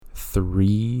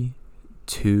Three,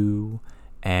 two,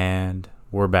 and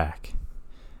we're back.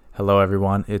 Hello,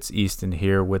 everyone. It's Easton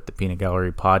here with the Peanut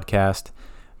Gallery Podcast.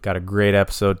 Got a great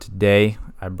episode today.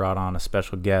 I brought on a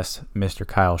special guest, Mr.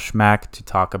 Kyle Schmack, to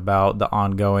talk about the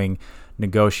ongoing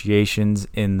negotiations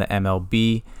in the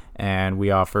MLB, and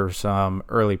we offer some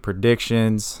early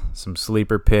predictions, some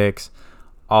sleeper picks,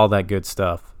 all that good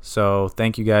stuff. So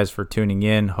thank you guys for tuning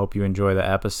in. Hope you enjoy the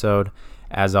episode.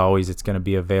 As always, it's going to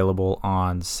be available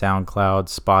on SoundCloud,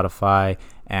 Spotify,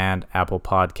 and Apple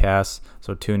Podcasts.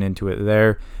 So tune into it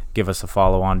there. Give us a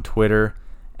follow on Twitter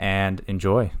and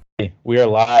enjoy. We are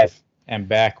live and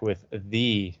back with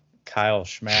the Kyle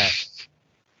Schmack.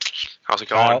 How's it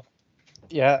going? Kyle,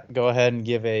 yeah, go ahead and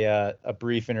give a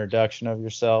brief introduction of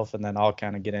yourself, and then I'll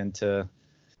kind of get into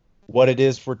what it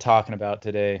is we're talking about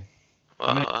today.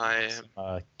 Well, I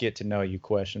am get to know you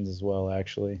questions as well,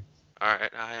 actually. all right.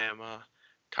 I am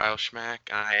Kyle Schmack.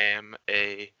 I am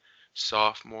a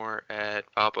sophomore at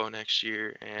Valpo next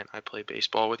year, and I play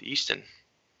baseball with Easton.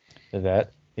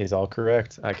 That is all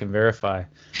correct. I can verify.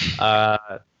 All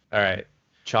right,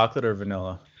 chocolate or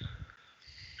vanilla?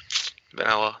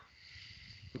 Vanilla.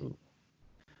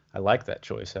 I like that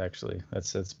choice, actually.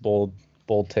 That's bold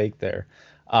take there.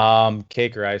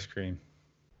 Cake or ice cream?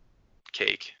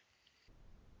 Cake.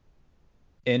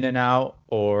 In-N-Out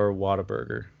or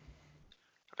Whataburger?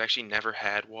 I've actually never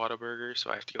had Whataburger, so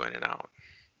I have to go In-N-Out.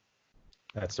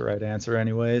 That's the right answer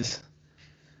anyways.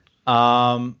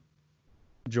 Jordan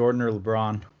or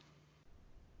LeBron?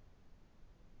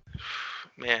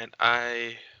 Man,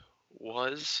 I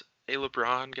was a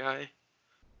LeBron guy,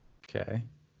 Okay.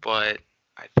 but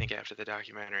I think after the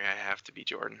documentary, I have to be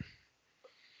Jordan.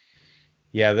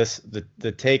 Yeah,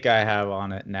 the take I have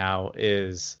on it now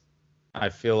is I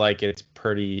feel like it's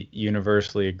pretty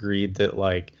universally agreed that,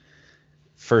 like,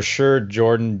 for sure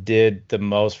Jordan did the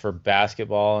most for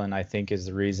basketball, and I think is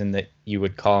the reason that you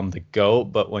would call him the GOAT.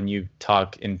 But when you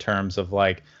talk in terms of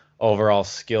like overall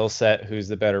skill set, who's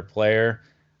the better player,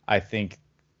 I think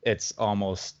it's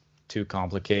almost too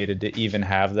complicated to even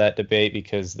have that debate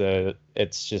because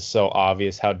it's just so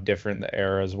obvious how different the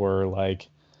eras were. Like,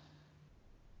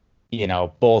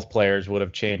 both players would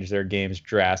have changed their games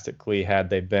drastically had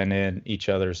they been in each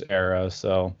other's era.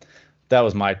 So that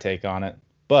was my take on it.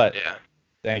 But Yeah.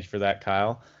 thank you for that,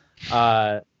 Kyle.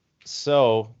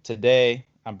 So today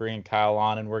I'm bringing Kyle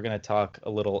on, and we're going to talk a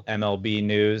little MLB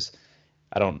news.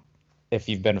 I don't if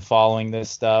you've been following this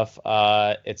stuff.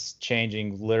 It's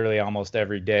changing literally almost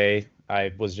every day.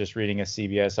 I was just reading a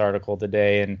CBS article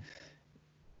today, and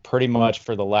pretty much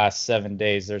for the last 7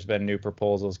 days, there's been new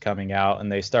proposals coming out,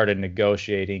 and they started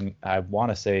negotiating, I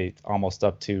want to say almost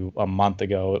up to a month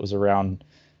ago. It was around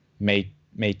May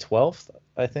 12th,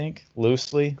 I think,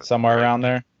 loosely, somewhere Right. around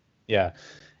there. Yeah.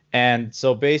 And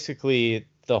so basically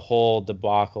the whole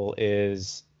debacle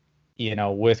is,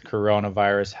 with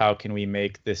coronavirus, how can we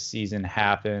make this season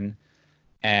happen?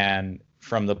 And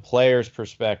from the players'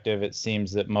 perspective, it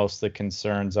seems that most of the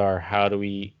concerns are how do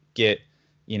we get,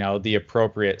 the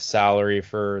appropriate salary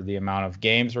for the amount of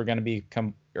games we're going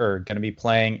to be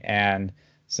playing, and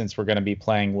since we're going to be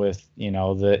playing with,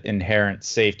 the inherent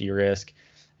safety risk.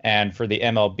 And for the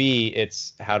MLB,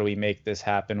 it's how do we make this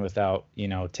happen without,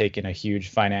 taking a huge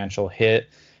financial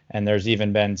hit. And there's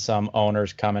even been some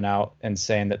owners coming out and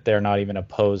saying that they're not even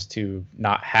opposed to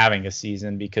not having a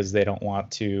season because they don't want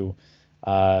to,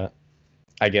 I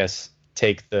guess,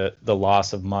 take the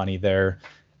loss of money there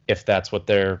if that's what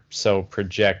they're so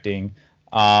projecting.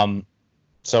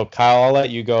 So, Kyle, I'll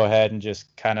let you go ahead and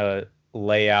just kind of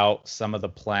lay out some of the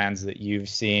plans that you've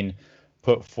seen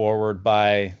put forward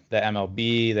by the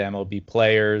MLB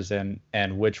players, and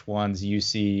which ones you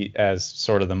see as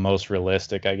sort of the most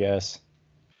realistic, I guess.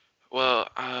 Well,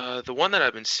 the one that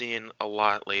I've been seeing a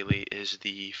lot lately is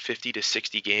the 50 to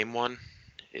 60 game one.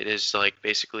 It is like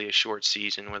basically a short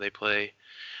season where they play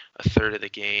a third of the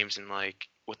games, and like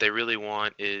what they really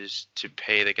want is to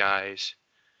pay the guys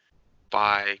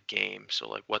by game. So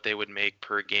like what they would make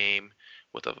per game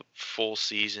with a full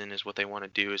season is what they want to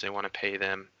do, is they want to pay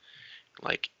them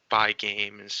like by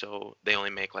game, and so they only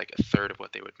make like a third of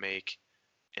what they would make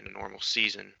in a normal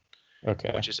season,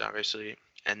 Okay. which is obviously.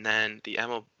 And then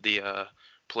the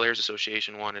Players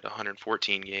Association wanted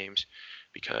 114 games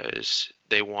because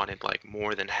they wanted like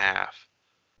more than half.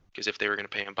 Because if they were going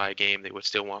to pay them by game, they would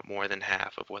still want more than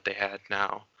half of what they had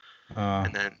now.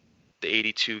 And then the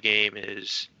 82 game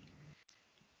is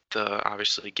the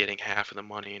obviously getting half of the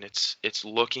money, and it's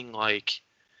looking like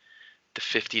the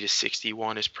 50 to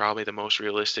 61 is probably the most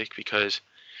realistic because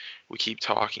we keep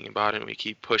talking about it and we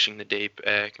keep pushing the date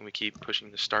back and we keep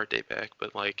pushing the start date back,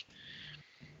 but like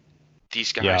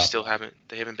these guys Yeah, still haven't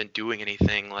been doing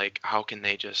anything. Like, how can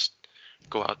they just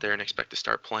go out there and expect to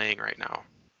start playing right now?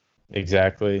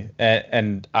 exactly.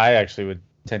 And I actually would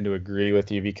tend to agree with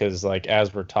you because like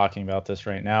as we're talking about this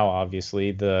right now,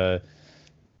 obviously the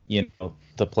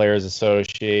Players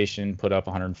Association put up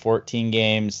 114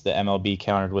 games, the MLB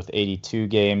countered with 82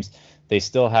 games. They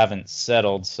still haven't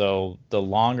settled, so the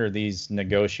longer these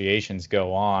negotiations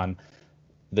go on,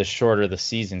 the shorter the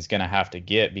season's going to have to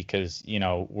get because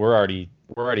we're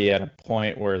already at a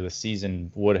point where the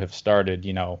season would have started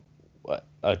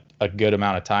a good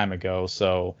amount of time ago.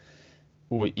 So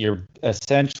you're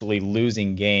essentially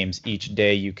losing games each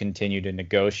day you continue to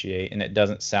negotiate, and it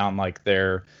doesn't sound like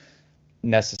they're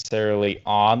necessarily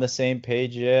on the same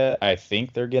page yet. I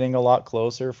think they're getting a lot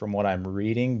closer from what I'm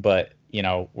reading, but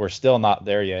we're still not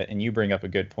there yet. And you bring up a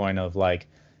good point of like,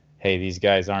 hey, these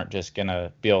guys aren't just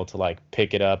gonna be able to like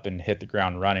pick it up and hit the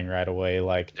ground running right away.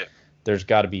 Like, Yeah. there's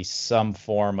got to be some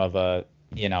form of I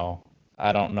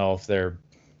don't know if they're.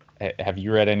 Have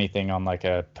you read anything on like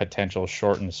a potential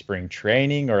shortened spring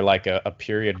training or like a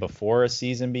period before a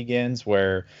season begins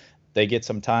where they get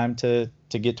some time to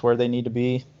get to where they need to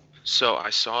be? So I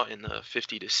saw in the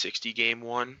 50 to 60 game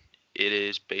one, it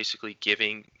is basically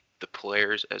giving the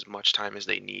players as much time as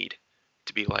they need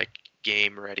to be like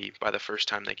game ready by the first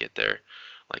time they get there.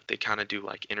 Like they kind of do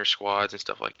like inner squads and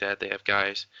stuff like that. They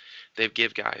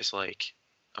give guys like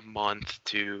a month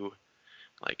to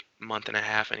like month and a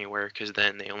half anywhere because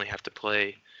then they only have to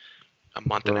play a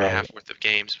month and a Right. half worth of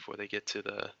games before they get to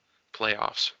the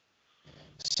playoffs.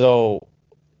 So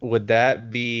would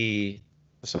that be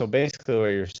so basically what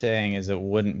you're saying is it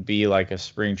wouldn't be like a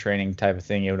spring training type of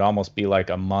thing. It would almost be like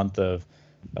a month of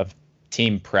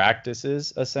team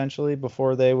practices essentially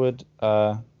before they would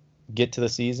get to the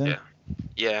season. Yeah.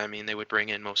 Yeah, I mean they would bring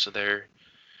in most of their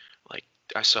like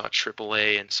I saw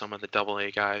AAA and some of the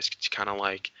AA guys to kind of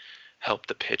like help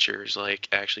the pitchers like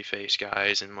actually face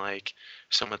guys and like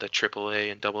some of the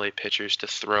AAA and AA pitchers to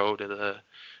throw to the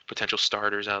potential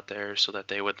starters out there so that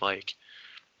they would like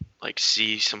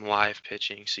see some live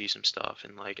pitching, see some stuff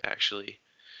and like actually,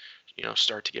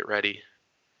 start to get ready.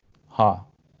 Huh.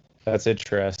 That's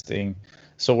interesting.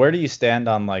 So where do you stand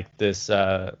on like this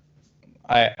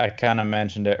I kind of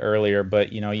mentioned it earlier,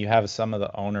 but you have some of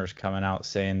the owners coming out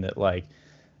saying that like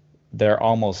they're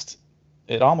almost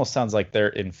it almost sounds like they're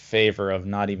in favor of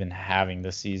not even having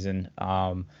the season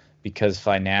because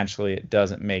financially it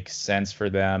doesn't make sense for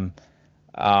them.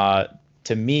 Uh,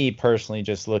 to me personally,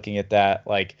 just looking at that,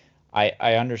 like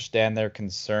I understand their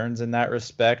concerns in that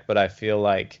respect, but I feel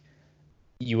like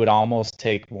you would almost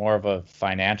take more of a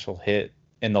financial hit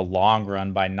in the long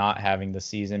run by not having the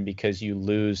season because you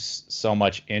lose so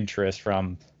much interest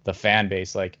from the fan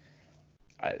base. Like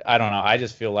I don't know. I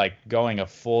just feel like going a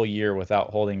full year without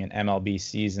holding an MLB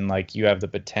season, like you have the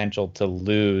potential to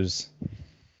lose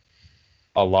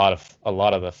a lot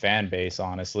of the fan base.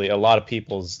 Honestly, a lot of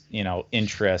people's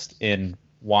interest in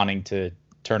wanting to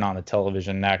turn on the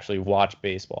television and actually watch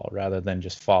baseball rather than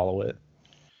just follow it.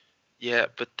 Yeah,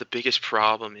 but the biggest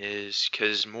problem is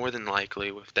because more than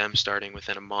likely, with them starting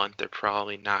within a month, they're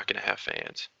probably not going to have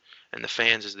fans. And the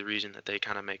fans is the reason that they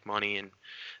kind of make money and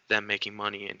them making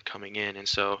money and coming in. And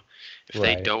so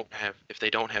Right. if they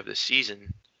don't have the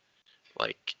season,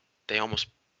 like they almost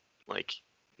like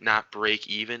not break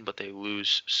even, but they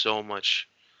lose so much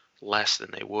less than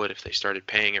they would if they started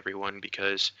paying everyone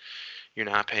because you're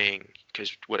not paying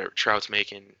because whatever Trout's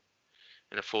making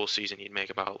in a full season, he'd make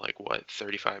about like what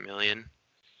 35 million.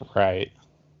 Right.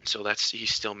 So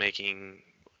he's still making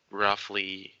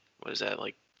roughly what is that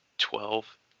like 12,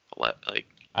 like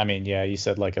I mean, yeah, you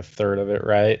said like a third of it,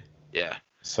 right? yeah,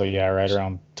 So yeah, right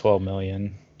around 12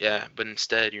 million. yeah. But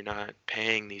instead, you're not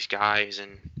paying these guys,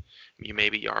 and you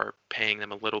maybe are paying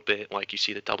them a little bit. Like you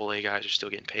see the AA guys are still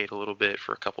getting paid a little bit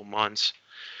for a couple months,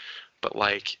 but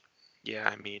like yeah,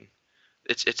 I mean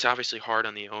it's obviously hard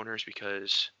on the owners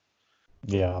because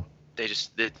Yeah.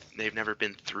 they've never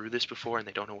been through this before and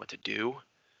they don't know what to do.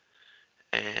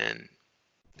 And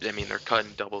I mean, they're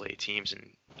cutting AA teams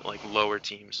and like lower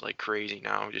teams like crazy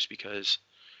now just because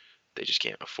they just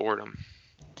can't afford them.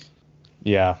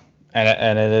 Yeah,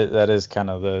 and that is kind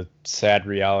of the sad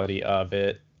reality of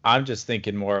it. I'm just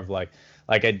thinking more of like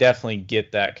I definitely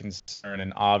get that concern,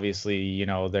 and obviously,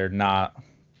 they're not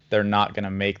going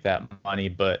to make that money,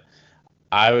 but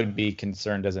I would be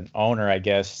concerned as an owner, I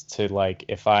guess, to like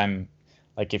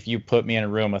if you put me in a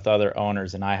room with other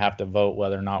owners and I have to vote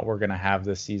whether or not we're going to have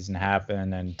this season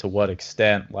happen and to what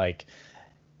extent, like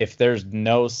if there's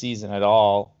no season at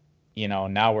all,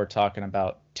 now we're talking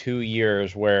about 2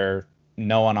 years where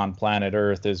no one on planet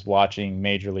Earth is watching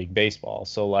Major League Baseball.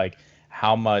 So, like,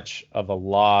 how much of a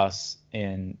loss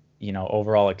in,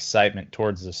 overall excitement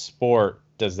towards the sport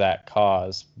does that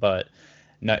cause? But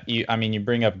no, I mean, you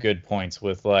bring up good points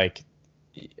with, like,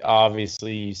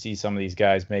 obviously you see some of these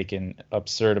guys making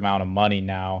absurd amount of money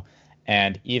now,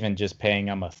 and even just paying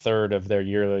them a third of their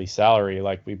yearly salary,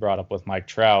 like we brought up with Mike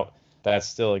Trout, that's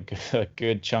still a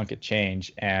good chunk of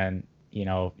change. And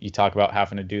you talk about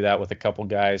having to do that with a couple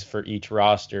guys for each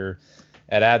roster,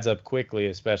 it adds up quickly,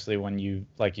 especially when you,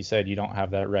 like you said, you don't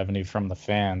have that revenue from the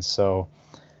fans. So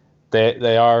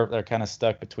they're kind of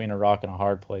stuck between a rock and a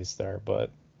hard place there, but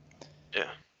Yeah.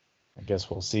 I guess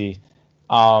we'll see.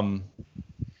 um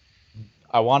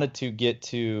I wanted to get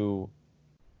to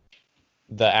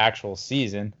the actual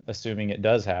season, assuming it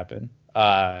does happen.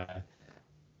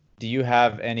 Do you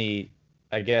have any,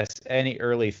 I guess, any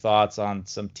early thoughts on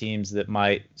some teams that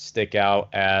might stick out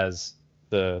as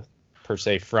the, per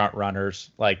se, front runners,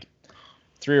 like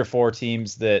 3 or 4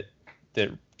 teams that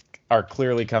are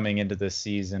clearly coming into this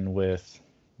season with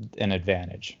an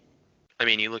advantage? I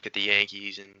mean, you look at the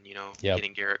Yankees and, Yep.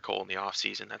 getting Garrett Cole in the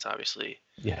offseason, that's obviously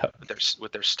Yeah.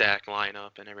 with their stacked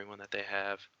lineup and everyone that they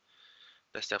have,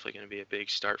 that's definitely going to be a big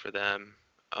start for them.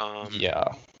 Yeah.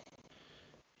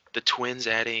 The Twins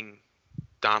adding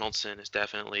Donaldson is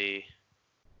definitely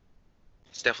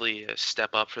a step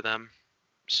up for them.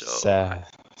 So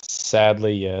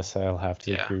Sadly, yes, I'll have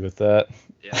to yeah, agree with that.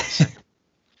 yeah.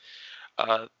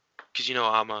 Because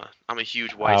I'm a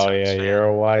huge White Oh Sox yeah, fan. you're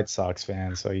a White Sox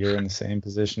fan, so you're in the same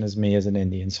position as me as an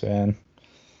Indians fan.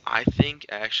 I think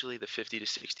actually the 50 to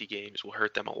 60 games will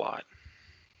hurt them a lot.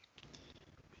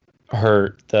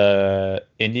 Hurt the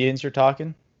Indians you're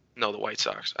talking? No, the White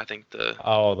Sox. I think the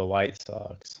White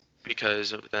Sox.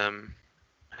 because of them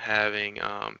having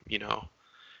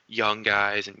young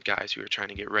guys and guys who are trying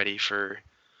to get ready for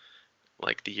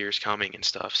like the years coming and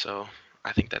stuff. So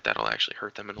I think that'll actually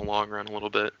hurt them in the long run a little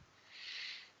bit.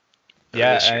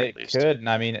 Yeah, This year at it least. could. And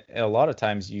I mean, a lot of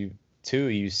times you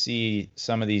see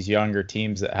some of these younger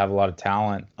teams that have a lot of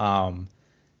talent.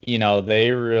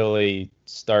 They really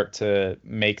start to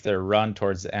make their run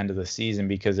towards the end of the season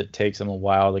because it takes them a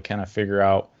while to kind of figure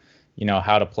out,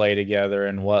 how to play together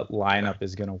and what lineup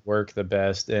is going to work the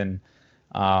best. And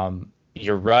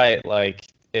you're right. Like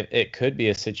it could be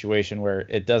a situation where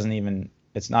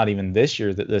it's not even this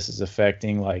year that this is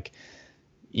affecting. Like,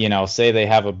 say they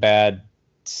have a bad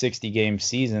 60 game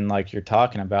season like you're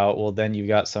talking about, well, then you've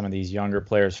got some of these younger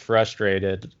players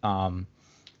frustrated. Some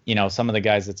of the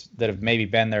guys that have maybe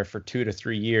been there for 2 to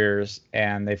 3 years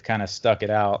and they've kind of stuck it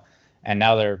out, and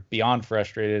now they're beyond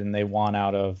frustrated and they want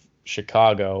out of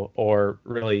Chicago, or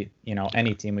really,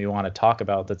 any team we want to talk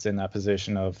about that's in that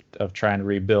position of trying to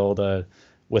rebuild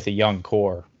with a young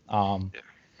core.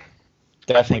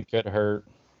 Definitely could hurt.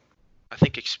 I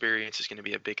think experience is going to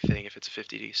be a big thing if it's a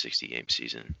 50 to 60 game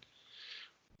season.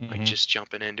 Like just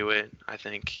jumping into it, I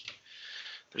think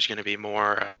there's going to be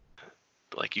more.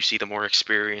 Like you see the more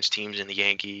experienced teams in the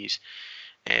Yankees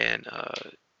and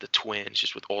the Twins,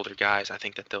 just with older guys. I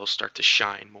think that they'll start to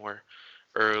shine more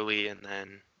early, and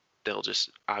then they'll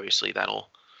just obviously that'll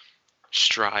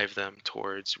strive them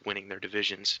towards winning their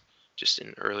divisions just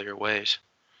in earlier ways.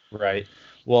 Right.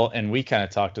 Well, and we kind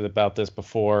of talked about this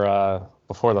before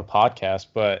the podcast,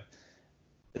 but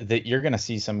that you're going to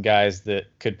see some guys that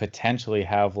could potentially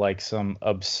have like some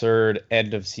absurd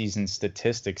end of season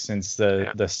statistics since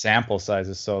the sample size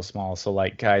is so small. So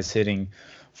like guys hitting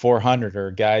 400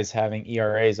 or guys having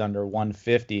ERAs under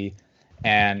 150.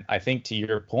 And I think to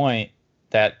your point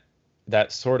that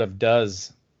sort of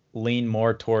does lean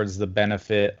more towards the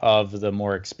benefit of the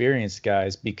more experienced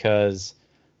guys because,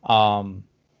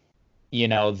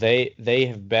 they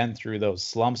have been through those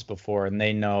slumps before and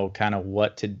they know kind of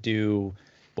what to do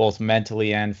both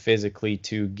mentally and physically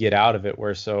to get out of it.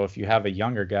 Where so if you have a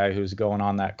younger guy who's going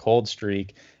on that cold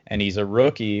streak and he's a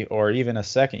rookie or even a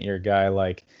second year guy,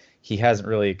 like he hasn't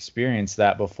really experienced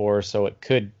that before. So it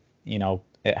could,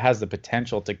 it has the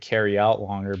potential to carry out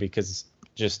longer because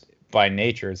just by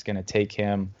nature, it's going to take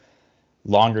him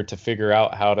longer to figure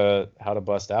out how to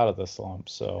bust out of the slump.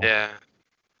 So yeah.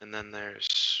 And then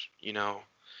there's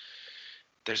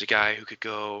a guy who could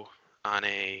go on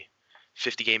a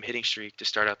 50 game hitting streak to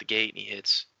start out the gate and he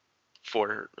hits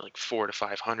 4 to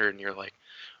 500 and you're like,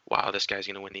 wow, this guy's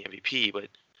going to win the MVP. But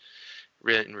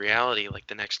in reality, like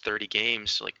the next 30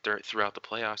 games, like throughout the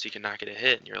playoffs, he can not get a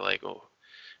hit and you're like, oh,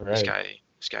 right.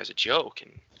 this guy's a joke.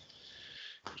 And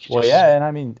yeah, and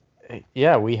I mean,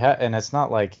 yeah, we have, and it's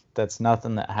not like that's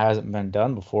nothing that hasn't been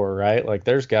done before, right? Like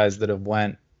there's guys that have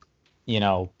went,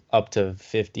 up to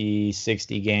 50,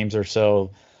 60 games or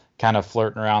so, kind of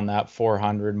flirting around that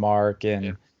 400 mark,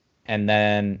 and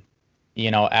then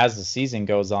as the season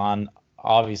goes on,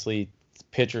 obviously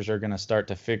pitchers are going to start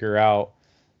to figure out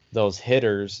those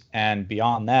hitters, and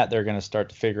beyond that they're going to start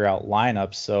to figure out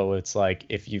lineups. So it's like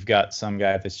if you've got some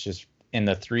guy that's just in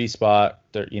the 3 spot,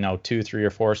 2, 3, or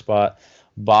 4 spot,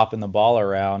 bopping the ball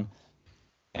around,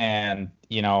 and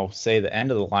say the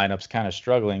end of the lineup's kind of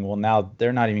struggling, well, now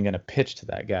they're not even going to pitch to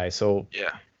that guy. So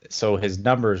Yeah. his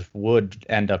numbers would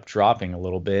end up dropping a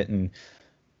little bit. And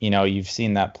you've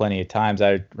seen that plenty of times.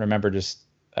 I remember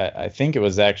I think it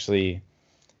was actually,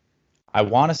 I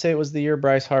want to say it was the year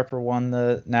Bryce Harper won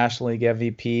the National League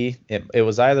MVP. It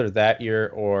was either that year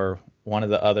or one of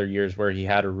the other years where he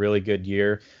had a really good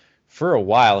year. For a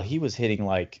while, he was hitting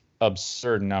like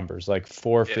absurd numbers, like Yeah.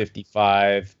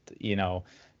 455,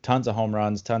 tons of home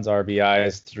runs, tons of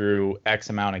RBIs through X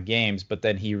amount of games. But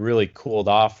then he really cooled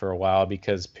off for a while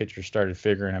because pitchers started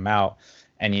figuring him out.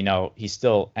 And, he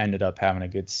still ended up having a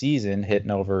good season,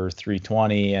 hitting over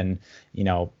 320 and,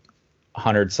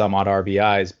 100 some odd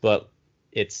RBIs. But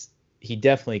he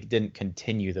definitely didn't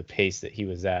continue the pace that he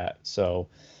was at. So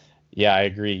yeah, I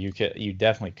agree. You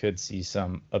definitely could see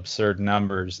some absurd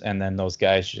numbers, and then those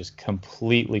guys just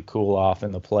completely cool off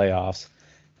in the playoffs,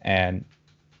 and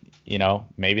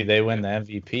maybe they win the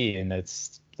MVP, and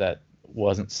that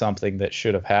wasn't something that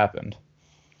should have happened.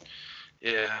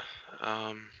 Yeah.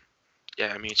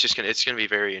 Yeah. I mean, it's gonna be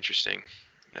very interesting.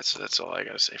 That's all I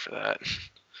gotta say for that.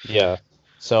 Yeah.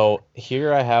 So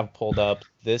here I have pulled up.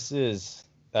 This was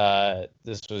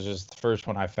just the first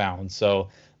one I found. So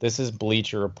this is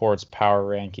Bleacher Report's power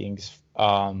rankings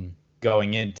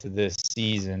going into this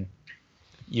season.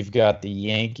 You've got the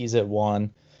Yankees at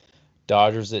 1,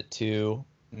 Dodgers at 2,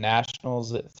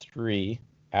 Nationals at 3,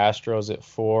 Astros at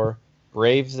 4,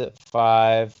 Braves at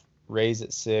 5, Rays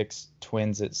at 6,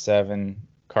 Twins at 7,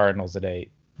 Cardinals at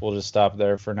 8. We'll just stop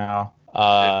there for now.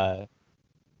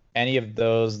 Any of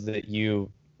those that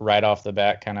you right off the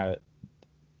bat kind of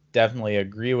definitely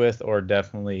agree with or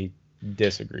definitely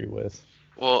disagree with?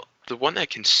 Well, the one that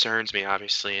concerns me,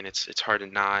 obviously, and it's hard to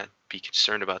not be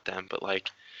concerned about them, but like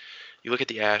you look at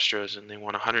the Astros and they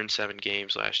won 107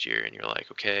 games last year, and you're like,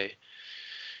 okay,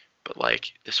 but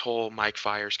like this whole Mike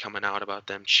Fiers coming out about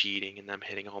them cheating and them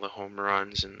hitting all the home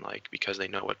runs and like because they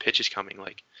know what pitch is coming,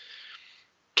 like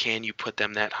can you put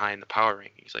them that high in the power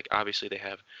rankings? Like obviously they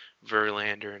have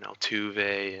Verlander and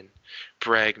Altuve and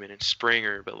Bregman and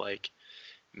Springer, but like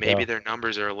maybe Yeah. their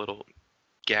numbers are a little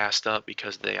gassed up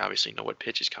because they obviously know what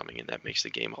pitch is coming and that makes the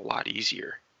game a lot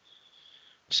easier.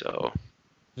 So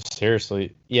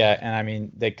Seriously. Yeah, and I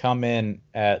mean they come in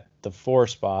at the 4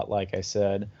 spot, like I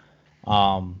said.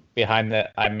 Behind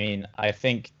that, I mean, I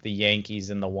think the Yankees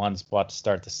in the 1 spot to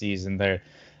start the season,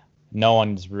 no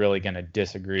one's really going to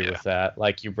disagree yeah, with that.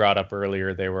 Like you brought up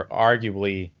earlier, they were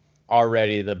arguably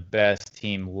already the best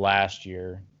team last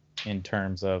year in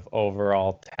terms of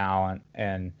overall talent,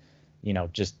 and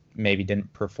just maybe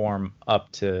didn't perform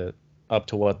up to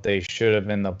what they should have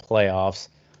in the playoffs,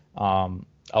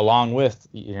 along with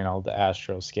the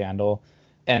Astros scandal.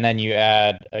 And then you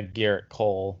add a Garrett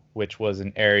Cole, which was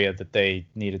an area that they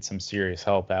needed some serious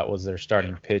help at, was their yeah,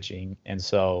 starting pitching. And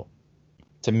so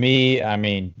to me, I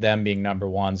mean, them being number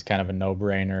 1 is kind of a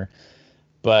no-brainer.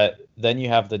 But then you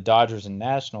have the Dodgers and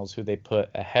Nationals, who they put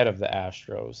ahead of the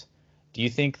Astros. Do you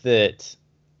think that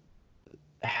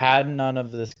had none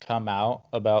of this come out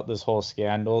about this whole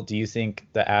scandal, do you think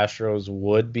the Astros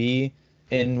would be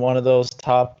in one of those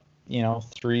top,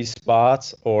 3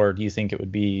 spots, or do you think it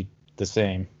would be the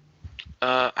same?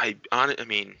 I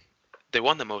mean, they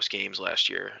won the most games last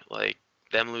year. Like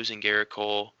them losing Garrett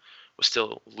Cole was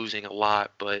still losing a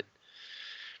lot, but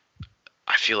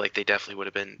I feel like they definitely would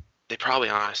have been. They probably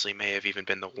honestly may have even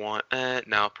been the one.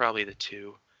 No, probably the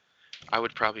 2. I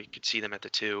would probably could see them at the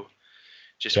 2,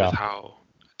 just with Yeah. how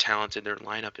talented their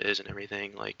lineup is and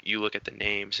everything. Like you look at the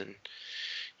names, and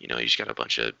you just got a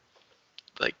bunch of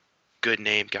like good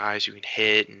name guys who can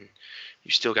hit, and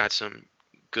you still got some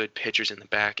good pitchers in the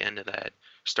back end of that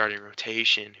starting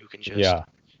rotation who can just Yeah.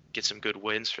 get some good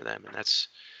wins for them,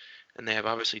 and they have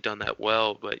obviously done that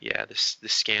well. But yeah, this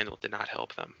scandal did not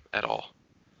help them at all.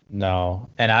 No.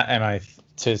 And I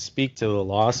to speak to the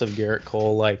loss of Garrett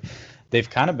Cole, like they've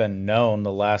kind of been known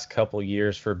the last couple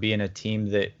years for being a team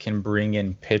that can bring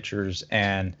in pitchers,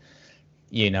 and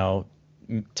you know,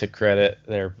 to credit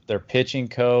their pitching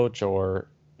coach or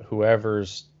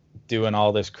whoever's doing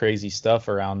all this crazy stuff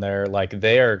around there, like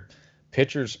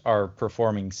pitchers are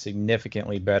performing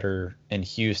significantly better in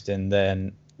Houston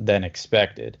than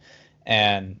expected.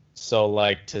 And so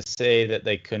like to say that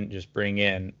they couldn't just bring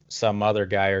in some other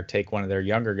guy or take one of their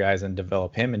younger guys and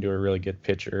develop him into a really good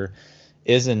pitcher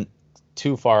isn't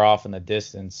too far off in the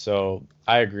distance. So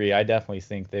I agree. I definitely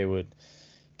think they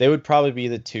would probably be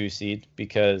the 2 seed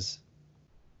because,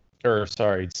 or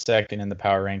sorry, second in the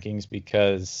power rankings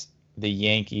because the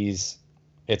Yankees.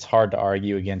 It's hard to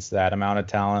argue against that amount of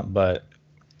talent, but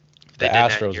the They didn't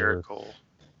add Astros Garrett are, Cole.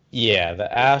 yeah, the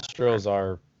Astros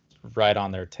are right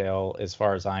on their tail as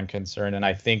far as I'm concerned. And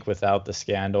I think without the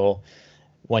scandal,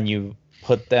 when you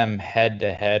put them head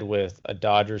to head with a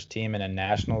Dodgers team and a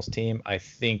Nationals team, I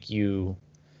think you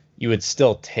would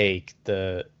still take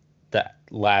the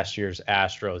last year's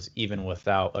Astros even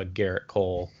without a Garrett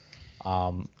Cole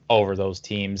over those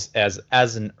teams as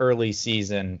an early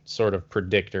season sort of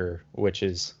predictor, which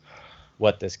is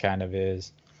what this kind of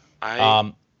is. I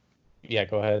Um, yeah,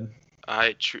 go ahead.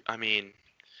 I mean,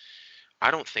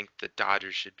 I don't think the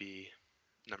Dodgers should be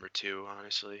number 2,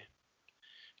 honestly,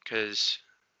 because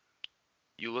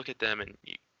you look at them and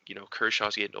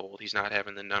Kershaw's getting old. He's not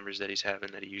having the numbers that he's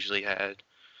having that he usually had.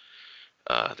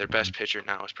 Their best pitcher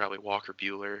now is probably Walker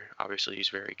Buehler. Obviously, he's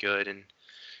very good and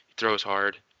he throws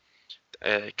hard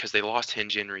because they lost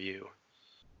Hyun-Jin Ryu.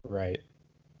 Right.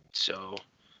 So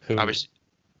Who obviously,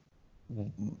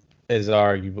 is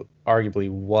arguably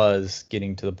was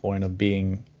getting to the point of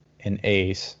being an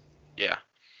ace. yeah,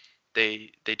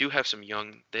 they do have some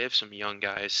young. They have some young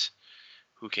guys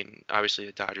who can. Obviously,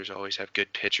 the Dodgers always have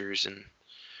good pitchers in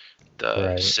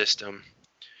the Right. system.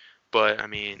 But I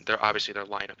mean, their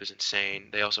lineup is insane.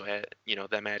 They also had,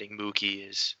 them adding Mookie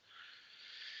is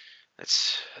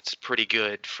that's pretty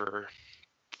good for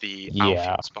the Yeah.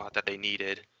 outfield spot that they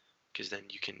needed, because then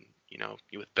you can,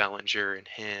 you with Bellinger and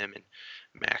him and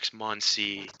Max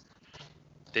Muncy.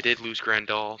 They did lose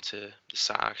Grandal to the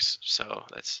Sox, so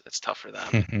that's tough for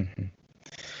them.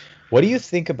 What do you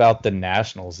think about the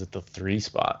Nationals at the 3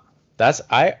 spot?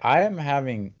 I am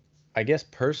having, I guess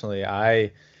personally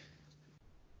I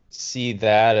see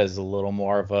that as a little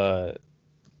more of a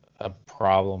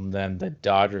problem than the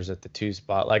Dodgers at the 2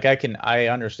 spot. Like I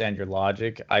understand your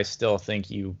logic. I still think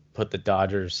you put the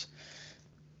Dodgers,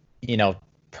 you know,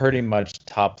 pretty much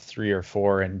top 3 or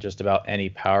 4 in just about any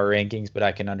power rankings, but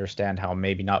I can understand how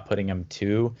maybe not putting them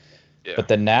 2. Yeah, But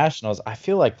the Nationals, I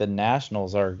feel like the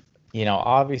Nationals are,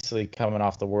 obviously coming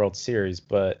off the World Series,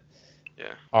 but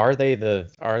yeah. are they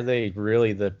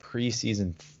really the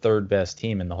preseason third best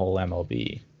team in the whole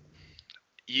MLB?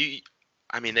 You,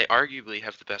 I mean, they arguably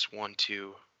have the best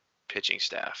 1-2 pitching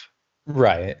staff.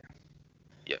 Right.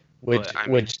 Yeah, Which but I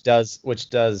mean, which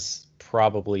does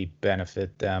probably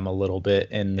benefit them a little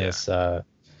bit in yeah, this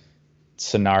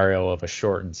scenario of a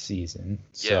shortened season.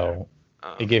 yeah. So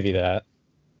I Um, give you that.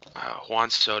 Juan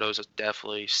Soto's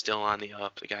definitely still on the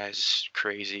up. The guy's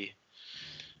crazy.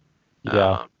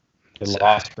 Yeah. Um, They so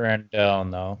lost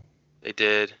Rendon though. they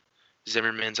did.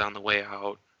 Zimmerman's on the way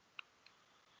out.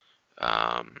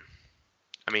 Um,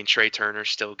 I mean, Trey Turner's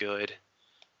still good.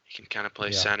 He can kind of play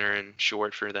Yeah. center and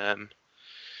short for them.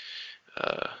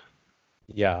 Uh,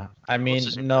 Yeah. I who else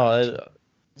is mean, no, improved?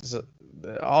 it's,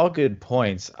 all good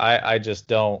points. I just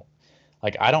don't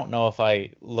like I don't know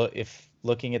if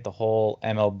looking at the whole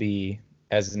MLB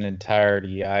as an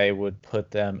entirety, I would put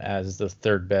them as the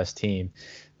third best team.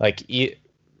 Like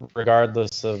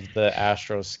regardless of the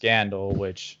Astros scandal,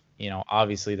 which,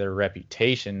 obviously their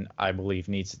reputation, I believe,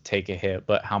 needs to take a hit,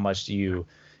 but how much do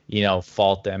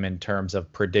fault them in terms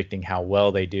of predicting how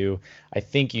well they do? I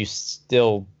think you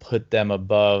still put them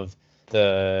above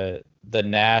the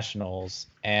Nationals,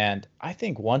 and I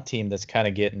think one team that's kind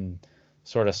of getting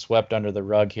sort of swept under the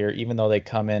rug here, even though they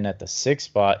come in at the 6th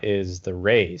spot, is the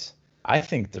Rays. I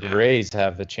think the Yeah. Rays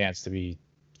have the chance to be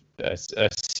a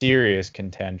serious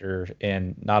contender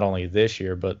in not only this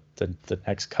year but the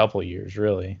next couple years,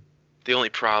 really. The only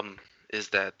problem is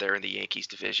that they're in the Yankees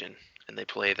division and they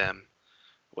play them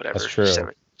That's whatever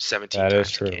true. 17 That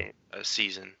is times true. a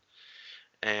season.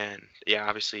 And yeah,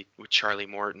 obviously with Charlie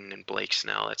Morton and Blake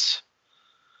Snell,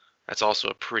 that's also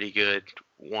a pretty good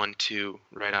 1-2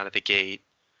 right out of the gate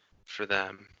for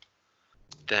them.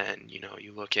 Then,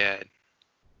 you look at,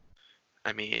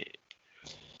 I mean,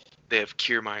 they have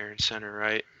Kiermaier in center,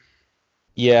 right?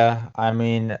 Yeah, I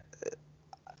mean,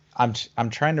 I'm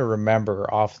trying to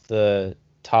remember off the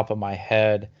top of my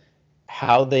head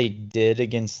how they did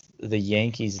against the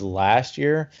Yankees last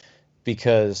year,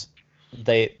 because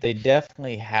they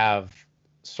definitely have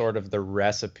sort of the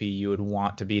recipe you would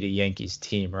want to beat a Yankees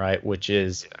team, right? Which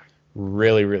is Yeah.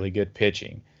 really, really good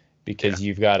pitching, Yeah. because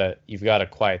you've got to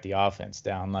quiet the offense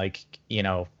down. Like,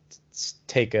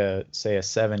 take say a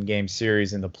 7-game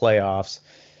series in the playoffs,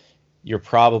 you're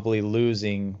probably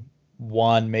losing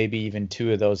one, maybe even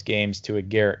 2 of those games to a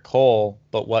Garrett Cole,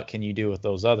 but what can you do with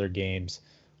those other games?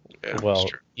 Yeah, that's well,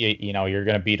 true. you're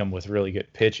going to beat them with really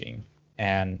good pitching.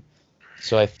 And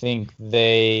so I think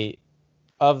they,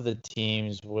 of the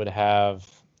teams, would have,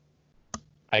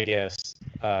 I guess,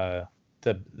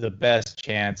 the best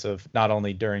chance of not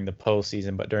only during the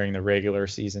postseason but during the regular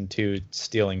season too,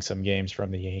 stealing some games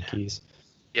from the Yankees.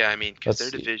 Yeah, I mean, because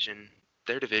Let's see.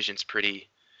 their division's pretty.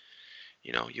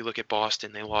 You look at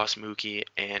Boston, they lost Mookie,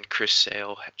 and Chris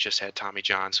Sale just had Tommy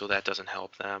John, so that doesn't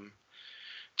help them.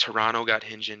 Toronto got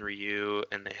Hyun-Jin Ryu,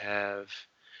 and they have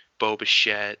Bo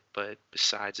Bichette, but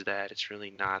besides that, it's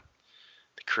really not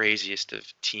the craziest of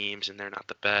teams, and they're not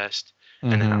the best.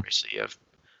 And then Hmm. obviously you have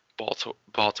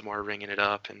Baltimore ringing it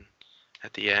up, and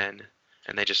at the end,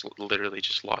 and they just literally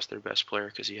just lost their best player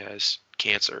because he has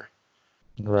cancer.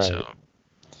 Right. So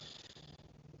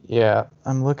Yeah,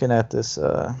 I'm looking at this.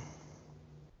 Where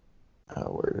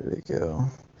did it go?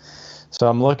 So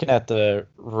I'm looking at the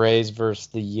Rays versus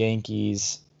the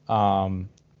Yankees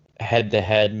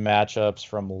head-to-head matchups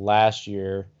from last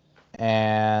year,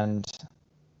 and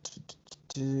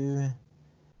the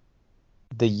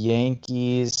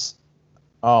Yankees.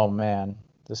 Oh man,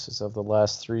 this is of the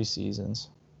last 3 seasons.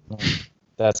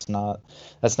 That's not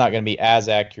going to be as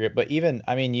accurate. But even,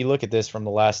 I mean, you look at this from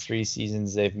the last 3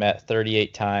 seasons, they've met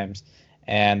 38 times,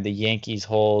 and the Yankees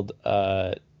hold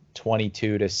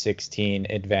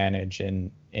 22-16 advantage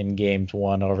in games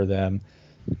won over them.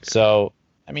 So,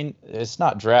 I mean, it's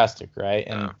not drastic, right?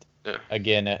 no, And yeah,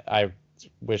 again, I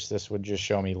wish this would just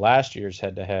show me last year's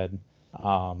head-to-head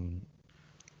um,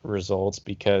 results,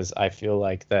 because I feel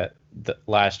like that the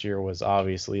last year was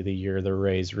obviously the year the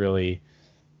Rays really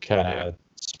kind yeah, of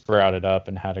sprouted up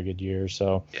and had a good year.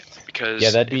 So yeah. yeah,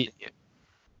 Because that'd be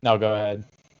no. Go ahead.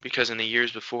 in the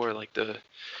years before, like the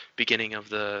beginning of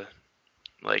the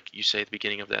like you say the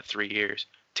beginning of that 3 years,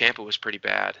 Tampa was pretty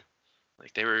bad.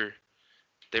 Like they were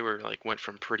like went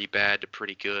from pretty bad to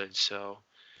pretty good. So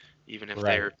even if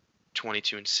Right. they're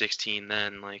 22 and 16,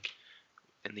 then like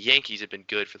and the Yankees have been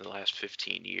good for the last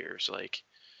 15 years. Like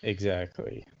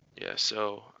Exactly. yeah,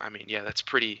 so I mean yeah, that's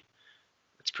pretty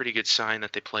good sign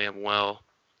that they play them well,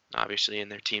 obviously,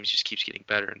 and their teams just keeps getting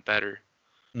better and better.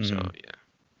 So Hmm. yeah,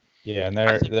 Yeah, and I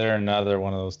they're think they're another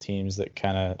one of those teams that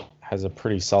kind of has a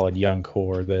pretty solid young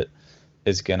core that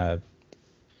is gonna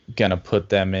put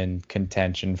them in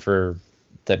contention for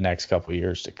the next couple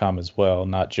years to come as well,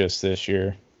 not just this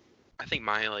year.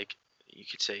 my like you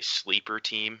could say sleeper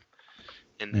team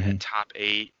in that Hmm. top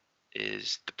eight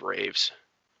is the Braves.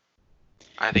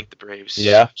 I think the Braves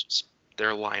Yeah, just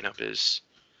their lineup is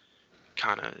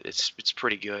kind of it's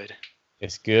pretty good.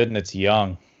 it's good and it's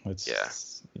young. Yeah,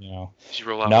 It's you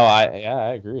roll out no, with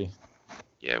I agree.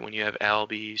 yeah when you have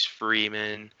Albies,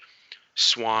 Freeman,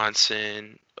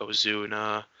 Swanson,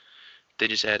 Ozuna. They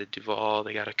just added Duvall.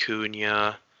 They got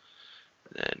Acuna,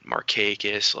 and then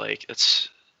Markakis. Like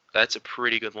that's a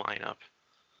pretty good lineup.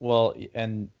 Well,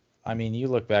 and I mean, you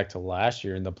look back to last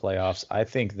year in the playoffs, I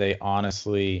think they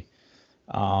honestly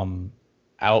um,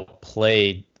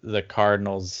 outplayed the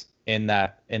Cardinals in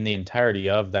the entirety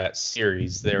of that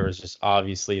series. There was just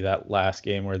obviously that last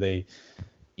game where they,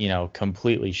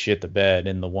 completely shit the bed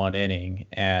in the 1 inning,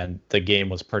 and the game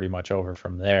was pretty much over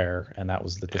from there, and that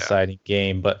was the Yeah, deciding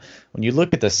game. But when you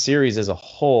look at the series as a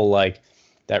whole, like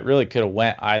that really could have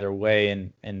went either way,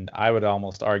 and I would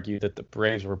almost argue that the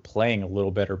Braves were playing a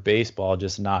little better baseball,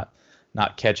 just not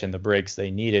catching the breaks they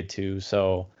needed to.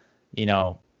 So, you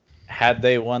know, had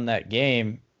they won that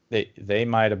game, they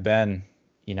might have been,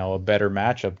 a better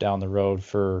matchup down the road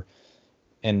for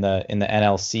in the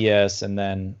NLCS, and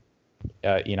then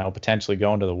potentially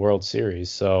going to the World Series.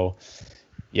 So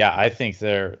yeah, I think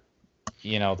the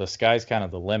sky's kind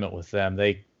of the limit with them.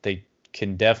 They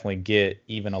can definitely get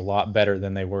even a lot better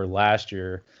than they were last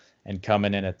year, and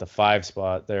coming in at the 5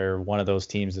 spot, they're one of those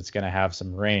teams that's going to have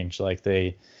some range. Like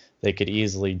they could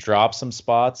easily drop some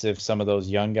spots if some of those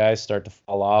young guys start to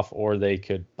fall off, or they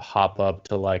could hop up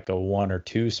to like a 1 or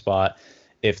 2 spot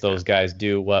if yeah, those guys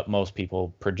do what most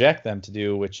people project them to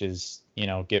do, which is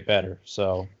get better.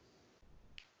 So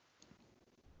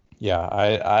yeah,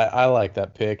 I like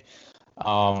that pick.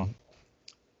 Um,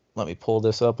 Let me pull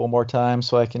this up one more time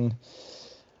so I can.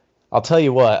 I'll tell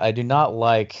you what, I do not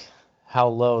like how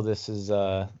low this is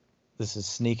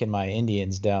sneaking my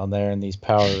Indians down there in these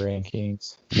power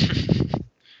rankings.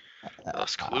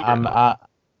 That's Kluber I'm though. I,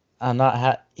 I'm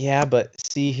not yeah, but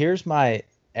see, here's my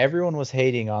everyone was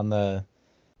hating on the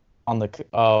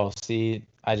oh, see,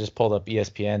 I just pulled up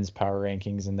ESPN's power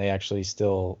rankings, and they actually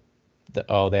still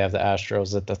they have the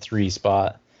Astros at the 3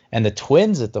 spot and the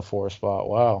Twins at the 4 spot.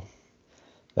 Wow.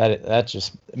 That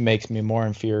just makes me more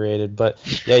infuriated. But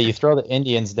yeah, you throw the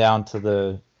Indians down to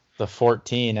the the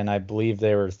 14, and I believe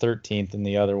they were 13th in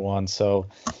the other one. So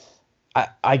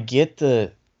I get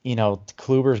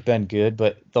Kluber's been good,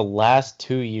 but the last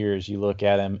 2 years you look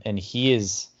at him and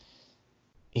he's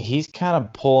kind of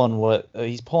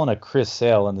he's pulling a Chris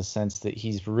Sale in the sense that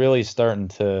he's really starting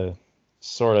to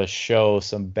sort of show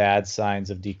some bad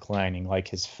signs of declining. Like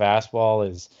his fastball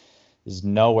is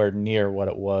nowhere near what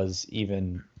it was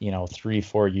even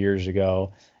 3-4 years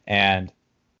ago, and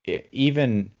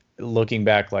even looking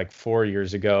back like 4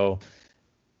 years ago,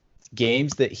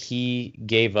 games that he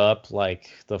gave up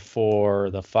like the 4,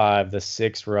 the 5, the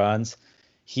 6 runs,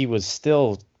 he was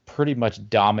still pretty much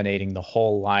dominating the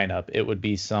whole lineup. It would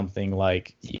be something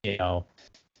like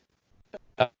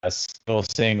a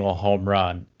single home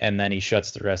run, and then he shuts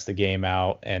the rest of the game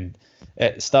out, and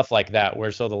stuff like that.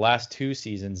 Where so the last 2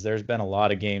 seasons, there's been a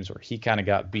lot of games where he kind of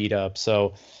got beat up.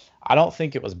 So I don't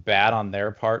think it was bad on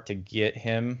their part to get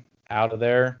him out of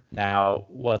there. Now,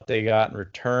 what they got in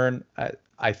return,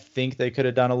 I think they could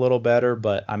have done a little better,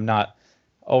 but I'm not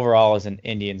overall as an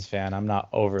Indians fan, I'm not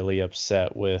overly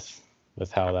upset with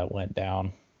how that went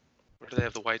down. Where do they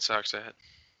have the White Sox at?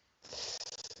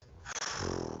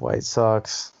 White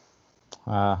Sox.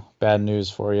 Bad news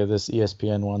for you. This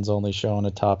ESPN one's only showing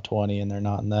a top 20, and they're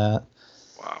not in that.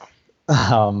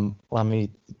 Wow. Let me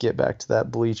get back to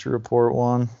that Bleacher Report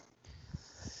one.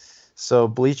 So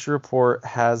Bleacher Report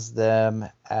has them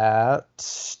at...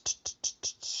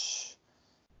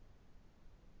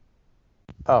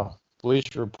 Oh,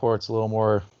 Bleacher Report's a little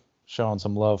more showing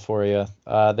some love for you.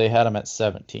 They had them at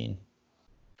 17.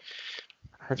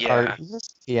 Yeah. Are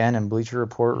ESPN and Bleacher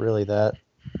Report really that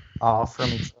off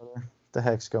from each other? What the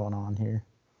heck's going on here?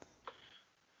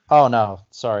 Oh, no.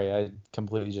 Sorry, I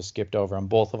completely just skipped over them.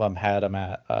 Both of them had them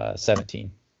at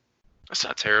 17. That's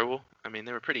not terrible. I mean,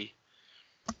 they were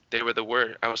the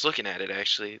worst. I was looking at it,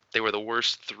 actually. They were the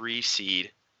worst 3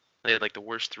 seed. They had, like, the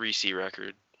worst 3 seed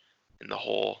record in the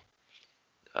whole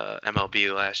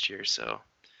MLB last year, so.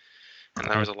 And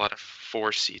there was a lot of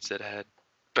 4 seeds that had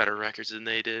better records than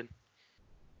they did.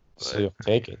 So you'll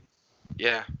take it.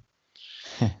 Yeah.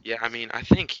 Yeah, I mean, I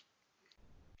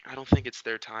don't think it's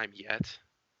their time yet,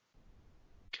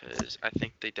 because I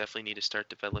think they definitely need to start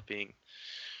developing.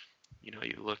 You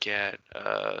look at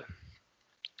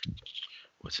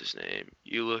what's his name?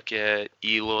 You look at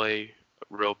Eloy,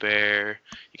 Robert.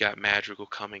 You got Madrigal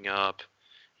coming up.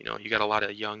 You got a lot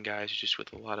of young guys just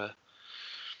with a lot of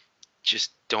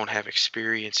just don't have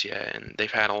experience yet, and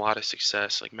they've had a lot of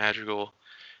success. Like Madrigal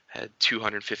had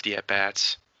 250 at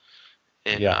bats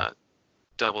in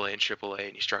Double A and Triple A,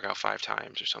 and he struck out 5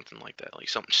 times or something like that, like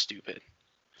something stupid.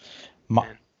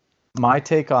 My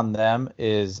take on them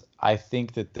is I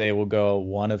think that they will go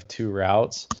one of 2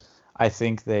 routes. I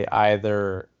think they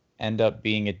either end up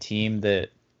being a team that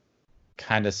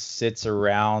kind of sits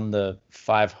around the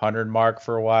 500 mark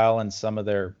for a while, and some of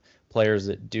their players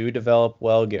that do develop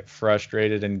well get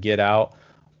frustrated and get out,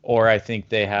 or I think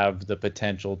they have the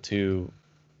potential to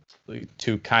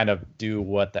kind of do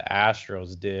what the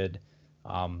Astros did,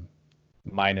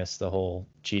 minus the whole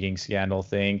cheating scandal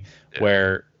thing,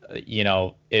 where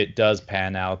it does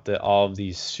pan out that all of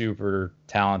these super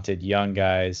talented young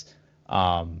guys,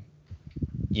 80%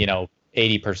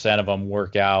 of them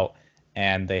work out,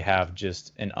 and they have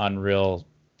just an unreal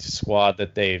squad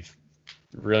that they've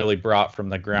really brought from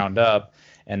the ground up,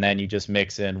 and then you just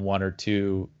mix in 1 or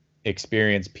 2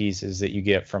 experience pieces that you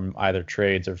get from either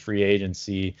trades or free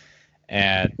agency,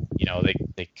 and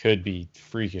they could be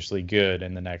freakishly good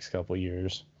in the next couple of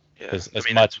years. Yeah, as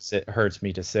much as it hurts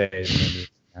me to say,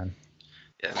 man.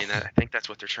 Yeah, I mean, I think that's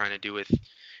what they're trying to do with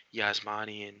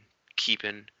Yasmani and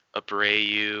keeping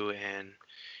Abreu and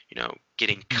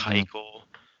getting Keuchel,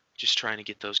 just trying to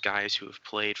get those guys who have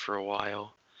played for a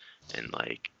while and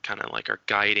are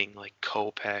guiding like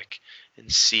Kopech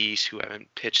and Cease, who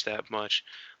haven't pitched that much,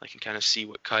 and kind of see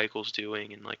what Keuchel's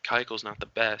doing. And Keuchel's not the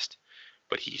best,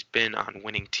 but he's been on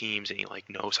winning teams and he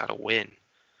knows how to win,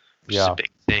 which is a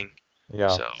big thing. Yeah.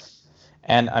 So.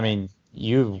 And I mean,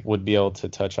 you would be able to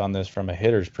touch on this from a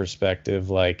hitter's perspective,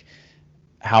 like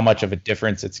how much of a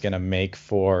difference it's going to make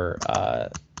for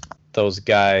those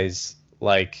guys,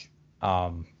 like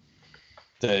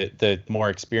the more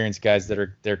experienced guys that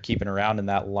they're keeping around in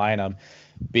that lineup,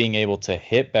 being able to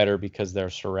hit better because they're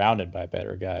surrounded by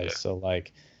better guys. Yeah. So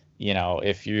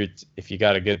if you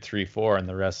got a good 3-4 and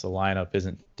the rest of the lineup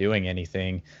isn't doing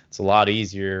anything, it's a lot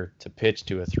easier to pitch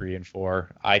to a 3 and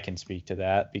 4. I can speak to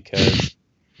that because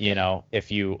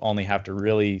if you only have to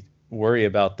really worry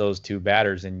about those 2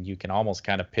 batters, and you can almost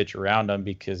kind of pitch around them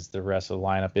because the rest of the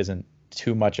lineup isn't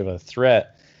too much of a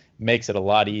threat, makes it a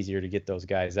lot easier to get those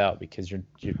guys out because you're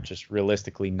just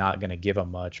realistically not going to give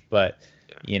them much. But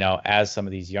as some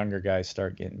of these younger guys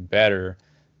start getting better,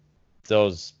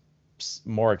 those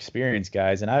more experienced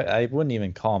guys, and I wouldn't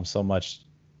even call them so much.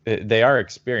 They are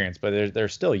experienced, but they're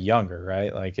still younger,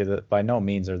 right? Like by no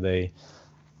means do they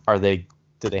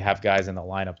have guys in the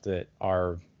lineup that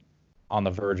are on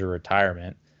the verge of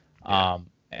retirement.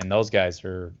 And those guys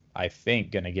are, I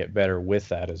think, going to get better with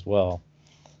that as well.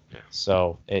 Yeah.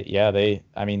 So they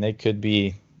could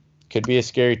be a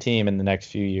scary team in the next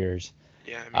few years.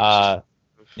 Yeah. Go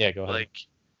ahead. Like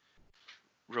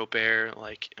Robert,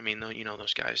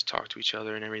 those guys talk to each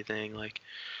other and everything. Like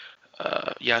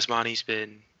Yasmani's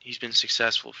been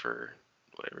successful for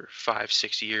whatever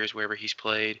 5-6 years wherever he's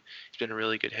played. He's been a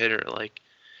really good hitter. Like,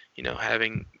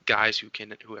 having guys who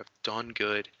have done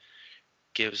good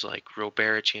gives like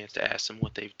Robert a chance to ask them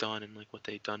what they've done and like what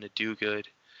they've done to do good,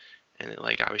 and it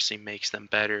like obviously makes them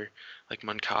better. Like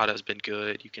Moncada's been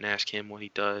good. You can ask him what he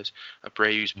does.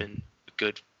 Abreu's been a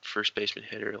good first baseman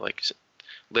hitter. Like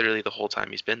literally the whole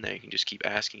time he's been there, you can just keep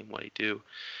asking him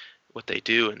what they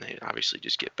do, and they obviously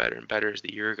just get better and better as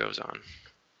the year goes on.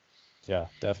 Yeah,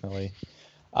 definitely.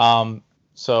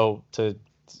 So to,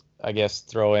 I guess,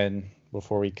 throw in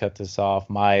before we cut this off,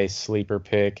 my sleeper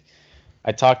pick.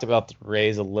 I talked about the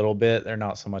Rays a little bit. They're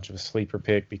not so much of a sleeper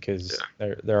pick because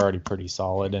they're already pretty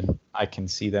solid, and I can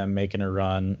see them making a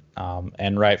run,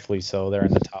 and rightfully so. They're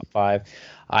in the top 5.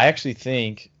 I actually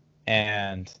think,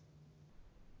 and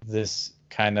this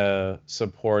kind of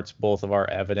supports both of our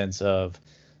evidence of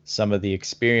some of the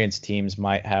experienced teams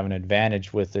might have an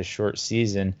advantage with this short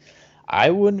season. I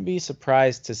wouldn't be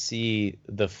surprised to see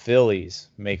the Phillies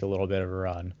make a little bit of a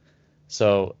run.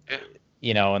 So,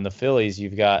 in the Phillies,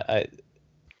 you've got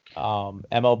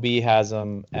MLB has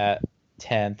them at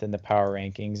 10th in the power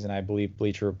rankings, and I believe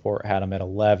Bleacher Report had them at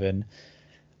 11.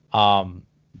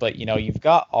 But, you've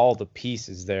got all the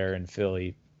pieces there in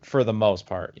Philly for the most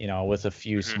part, with a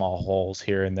few small holes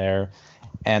here and there.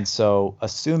 And so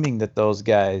assuming that those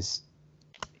guys,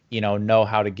 know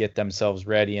how to get themselves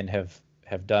ready and have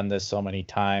done this so many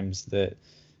times that,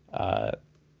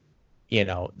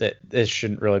 that this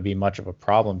shouldn't really be much of a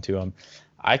problem to them.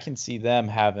 I can see them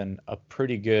having a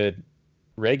pretty good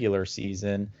regular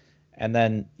season. And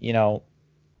then,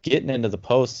 getting into the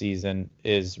postseason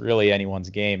is really anyone's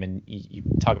game. And you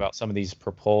talk about some of these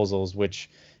proposals, which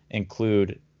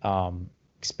include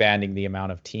expanding the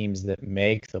amount of teams that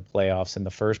make the playoffs in the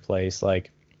first place.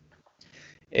 Like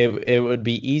it would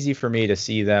be easy for me to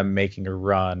see them making a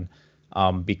run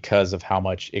because of how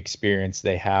much experience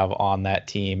they have on that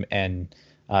team and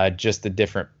just the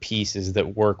different pieces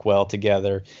that work well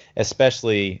together,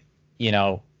 especially,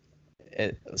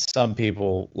 some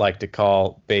people like to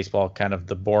call baseball kind of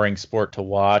the boring sport to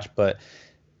watch, but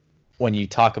when you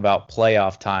talk about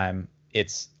playoff time,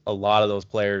 it's a lot of those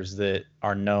players that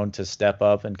are known to step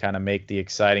up and kind of make the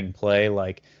exciting play.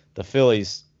 Like the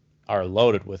Phillies are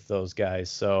loaded with those guys.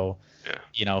 So,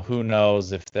 who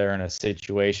knows if they're in a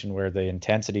situation where the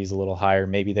intensity is a little higher,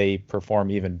 maybe they perform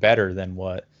even better than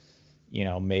what,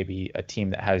 maybe a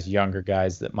team that has younger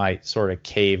guys that might sort of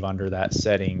cave under that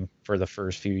setting for the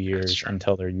first few years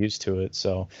until they're used to it.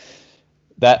 So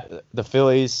that the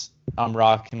Phillies, I'm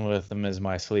rocking with them as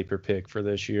my sleeper pick for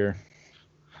this year.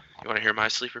 You want to hear my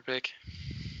sleeper pick?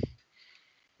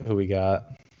 Who we got?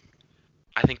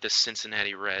 I think the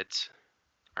Cincinnati Reds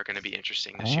are going to be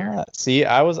interesting this year. See,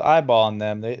 I was eyeballing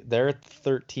them. They're at the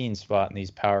 13th spot in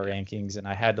these power rankings, and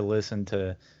I had to listen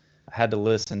to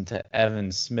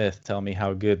Evan Smith tell me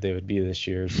how good they would be this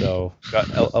year. So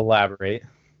elaborate.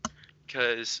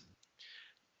 Because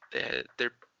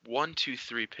their 1, 2,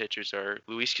 3 pitchers are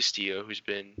Luis Castillo,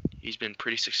 he's been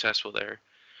pretty successful there.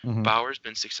 Mm-hmm. Bauer's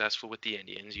been successful with the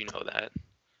Indians, you know that.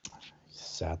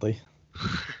 Sadly.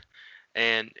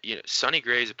 And Sonny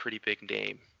Gray is a pretty big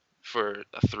name for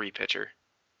a 3 pitcher.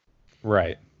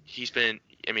 Right. He's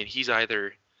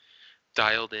either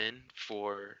dialed in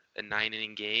for a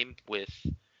 9-inning game with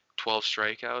 12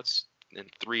 strikeouts and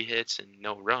 3 hits and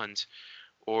no runs,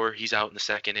 or he's out in the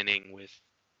second inning with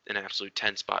an absolute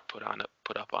 10 spot put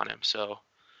up on him. So,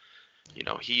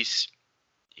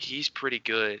 he's pretty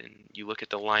good. And you look at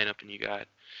the lineup and you got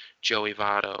Joey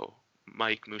Votto,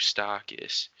 Mike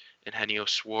Moustakas, and Eugenio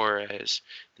Suarez.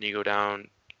 Then you go down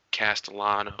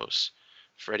Castellanos,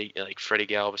 Freddie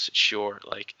Galvis at short.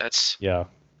 Like that's gonna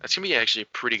be actually a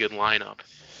pretty good lineup.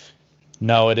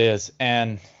 No, it is.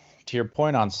 And to your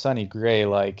point on Sonny Gray,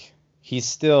 like he's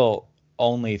still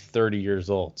only 30 years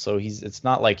old. So it's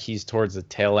not like he's towards the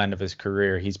tail end of his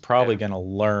career. He's probably going to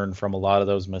learn from a lot of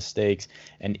those mistakes.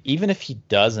 And even if he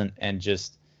doesn't and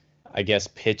just I guess,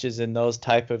 pitches in those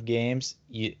type of games,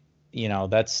 you know,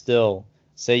 that's still,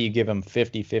 say you give him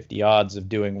 50-50 odds of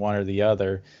doing one or the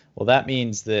other. Well, that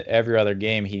means that every other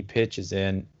game he pitches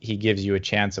in, he gives you a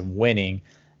chance of winning.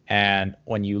 And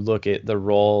when you look at the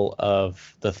role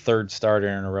of the third starter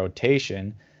in a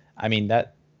rotation, I mean,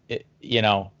 you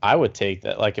know, I would take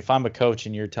that. Like if I'm a coach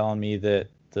and you're telling me that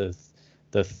the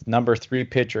number 3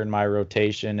 pitcher in my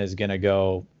rotation is going to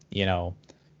go, you know,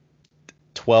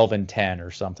 12-10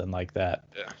 or something like that.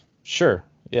 Yeah. Sure.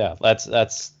 Yeah,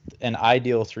 that's an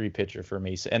ideal 3 pitcher for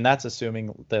me. So, and that's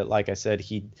assuming that, like I said,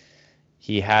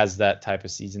 he has that type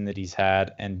of season that he's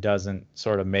had and doesn't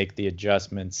sort of make the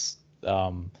adjustments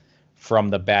from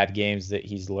the bad games that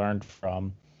he's learned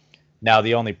from. Now,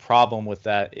 the only problem with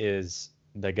that is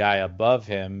the guy above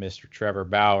him, Mr. Trevor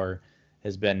Bauer,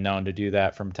 has been known to do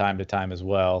that from time to time as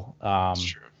well. That's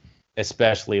true.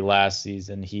 Especially last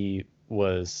season, it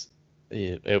was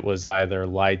either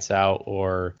lights out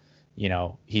or, you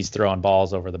know, he's throwing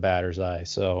balls over the batter's eye.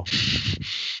 So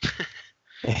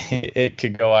it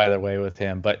could go either way with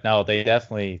him. But no, they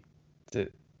definitely they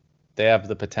have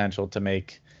the potential to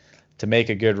make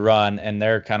a good run, and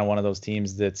they're kind of one of those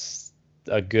teams that's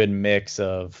a good mix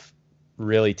of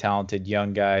really talented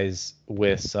young guys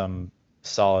with some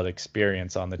solid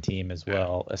experience on the team as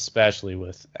well, especially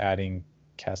with adding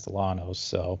Castellanos.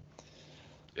 So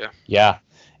yeah,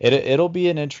 it'll be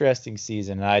an interesting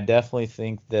season. And I definitely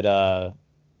think that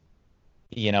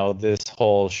you know, this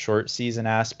whole short season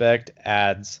aspect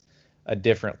adds a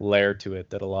different layer to it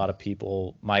that a lot of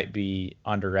people might be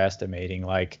underestimating.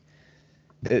 Like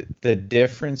the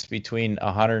difference between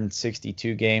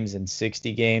 162 games and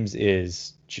 60 games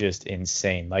is just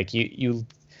insane. Like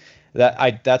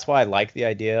that's why I like the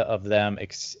idea of them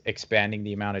expanding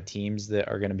the amount of teams that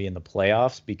are going to be in the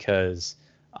playoffs, because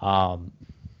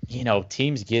you know,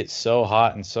 teams get so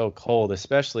hot and so cold,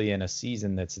 especially in a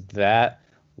season that's that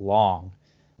long.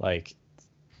 Like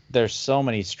there's so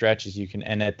many stretches you can,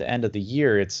 and at the end of the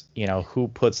year, it's, you know, who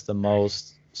puts the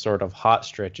most sort of hot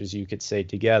stretches, you could say,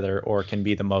 together, or can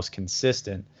be the most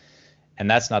consistent. And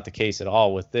that's not the case at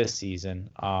all with this season.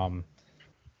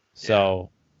 So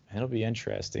it'll be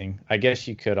interesting. I guess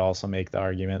you could also make the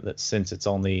argument that since it's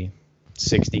only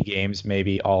 60 games,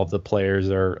 maybe all of the players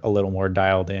are a little more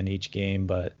dialed in each game.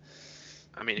 But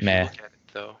I mean, if you look at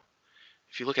it though,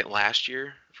 if you look at last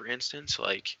year, for instance,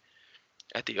 like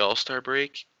at the All-Star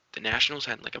break, the Nationals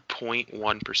had like a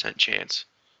 0.1% chance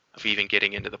of even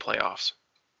getting into the playoffs.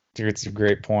 Dude, it's a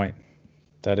great point.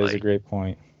 That is a great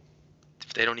point.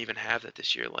 If they don't even have that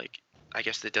this year, like, I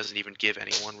guess that doesn't even give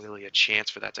anyone really a chance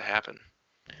for that to happen.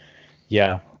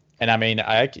 Yeah. And I mean,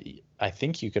 I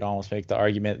think you could almost make the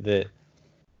argument that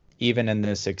even in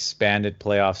this expanded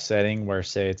playoff setting where,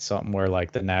 say, it's something where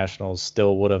like the Nationals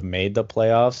still would have made the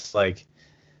playoffs, like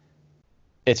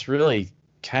it's really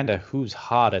kind of who's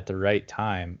hot at the right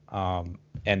time.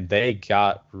 And they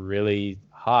got really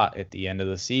hot at the end of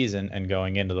the season and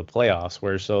going into the playoffs,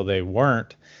 where so they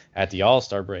weren't at the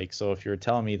All-Star break. So if you're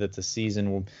telling me that the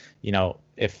season, you know,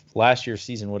 if last year's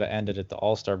season would have ended at the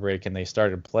All-Star break and they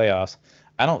started playoffs,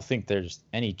 I don't think there's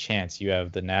any chance you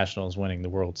have the Nationals winning the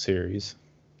World Series.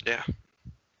 Yeah.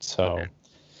 So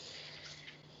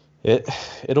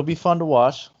it'll be fun to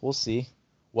watch. We'll see.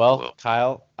 Well,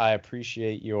 Kyle, I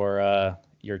appreciate your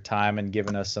time and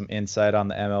giving us some insight on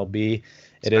the MLB.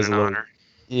 It is an honor.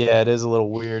 Yeah, it is a little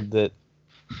weird that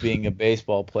being a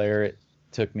baseball player, it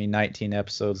took me 19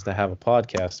 episodes to have a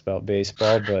podcast about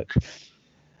baseball, but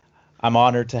I'm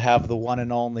honored to have the one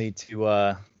and only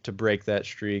to break that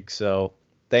streak. So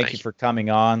thank you for coming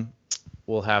on.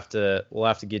 We'll have to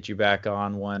get you back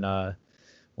on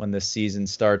when the season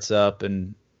starts up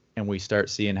and we start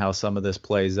seeing how some of this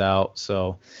plays out,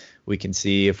 so we can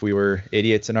see if we were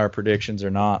idiots in our predictions or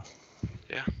not.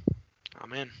 Yeah,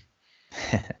 I'm in.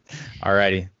 All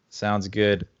righty. Sounds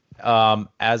good.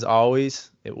 As always,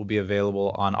 it will be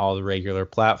available on all the regular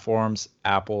platforms,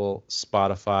 Apple,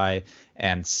 Spotify,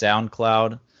 and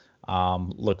SoundCloud.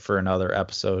 Look for another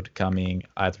episode coming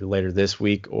either later this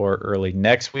week or early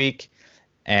next week.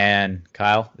 And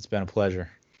Kyle, it's been a pleasure.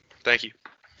 Thank you.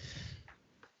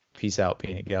 Peace out,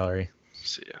 Peanut Gallery.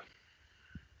 See ya.